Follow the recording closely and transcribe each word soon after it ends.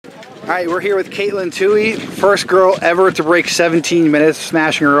right, we're here with Katelyn Tuohy, first girl ever to break 17 minutes,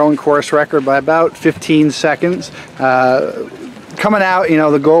 smashing her own course record by about 15 seconds. Coming out, you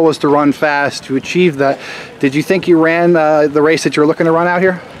know, the goal was to run fast. To achieve that, did you think you ran the race that you were looking to run out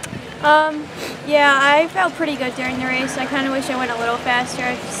here? Yeah, I felt pretty good during the race. I kind of wish I went a little faster.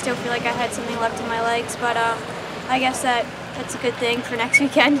 I still feel like I had something left in my legs, but I guess that's a good thing for next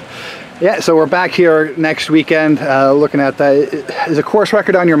weekend. Yeah, so we're back here next weekend looking at that. Is a course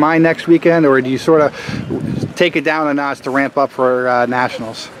record on your mind next weekend, or do you sort of take it down a notch to ramp up for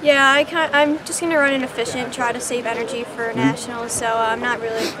nationals? Yeah, I'm just going to run it efficient, try to save energy for nationals, so I'm not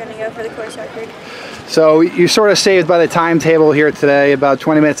really going to go for the course record. So you sort of saved by the timetable here today, about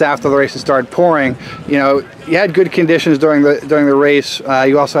 20 minutes after the race started pouring. You know, you had good conditions during the race.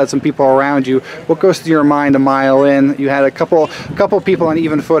 You also had some people around you. What goes through your mind a mile in? You had a couple people on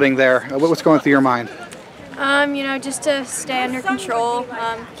even footing there. What's going through your mind? You know, just to stay under control,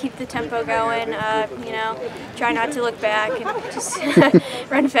 keep the tempo going, you know, try not to look back and just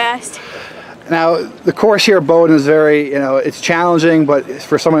run fast. Now, the course here at Bowdoin is very, you know, it's challenging, but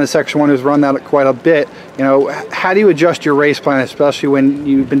for someone in Section 1 who's run that quite a bit, you know, how do you adjust your race plan, especially when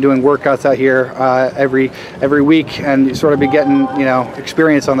you've been doing workouts out here every week and you sort of be getting, you know,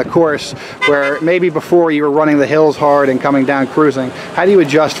 experience on the course where maybe before you were running the hills hard and coming down cruising? How do you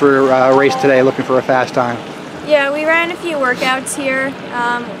adjust for a race today looking for a fast time? Yeah, we ran a few workouts here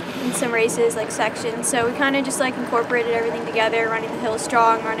in some races, like sections, so we kind of just like incorporated everything together, running the hills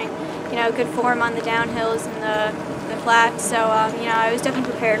strong, running, you know, good form on the downhills and the flats, so you know, I was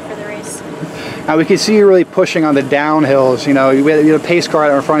definitely prepared for the race. Now we can see you really pushing on the downhills. You know, you had a pace car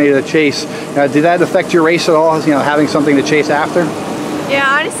out in front of you to chase. Did that affect your race at all, you know, having something to chase after? Yeah,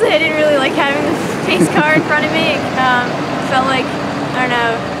 honestly, I didn't really like having the pace car in front of me. Felt like, I don't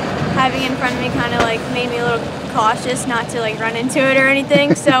know, having it in front of me kind of like made me a little cautious not to like run into it or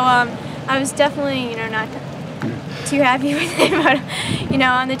anything, so I was definitely, you know, not too happy with it, but you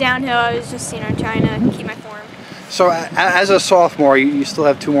know, on the downhill I was just, you know, trying to keep my form. So as a sophomore, you still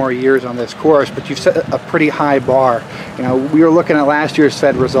have 2 more years on this course, but you've set a pretty high bar. You know, we were looking at last year's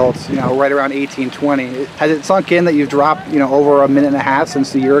Fed results, you know, right around 18:20. Has it sunk in that you've dropped, you know, over a minute and a half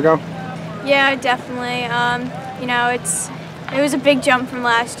since a year ago? Yeah, definitely. You know, it was a big jump from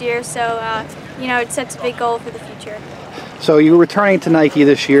last year, so you know, it sets a big goal for the future. So you're returning to Nike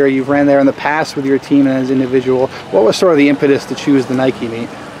this year. You've ran there in the past with your team and as an individual. What was sort of the impetus to choose the Nike meet?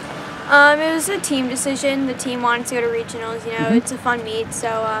 It was a team decision. The team wanted to go to regionals. You know, it's a fun meet, so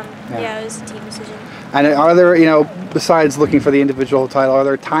yeah, it was a team decision. And are there, you know, besides looking for the individual title, are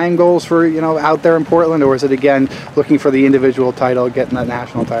there time goals for, you know, out there in Portland, or is it again looking for the individual title, getting that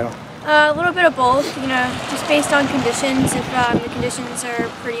national title? A little bit of both, you know, just based on conditions. If the conditions are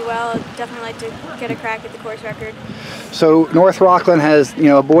pretty well, I'd definitely like to get a crack at the course record. So North Rockland has, you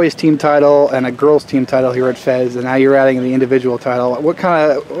know, a boys team title and a girls team title here at Fez, and now you're adding the individual title. What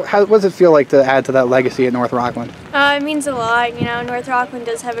does it feel like to add to that legacy at North Rockland? It means a lot. You know, North Rockland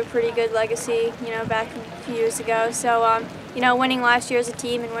does have a pretty good legacy, you know, back a few years ago. So, you know, winning last year as a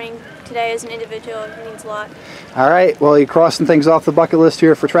team and winning today as an individual means a lot. All right, well, you're crossing things off the bucket list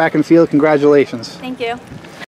here for track and field. Congratulations. Thank you.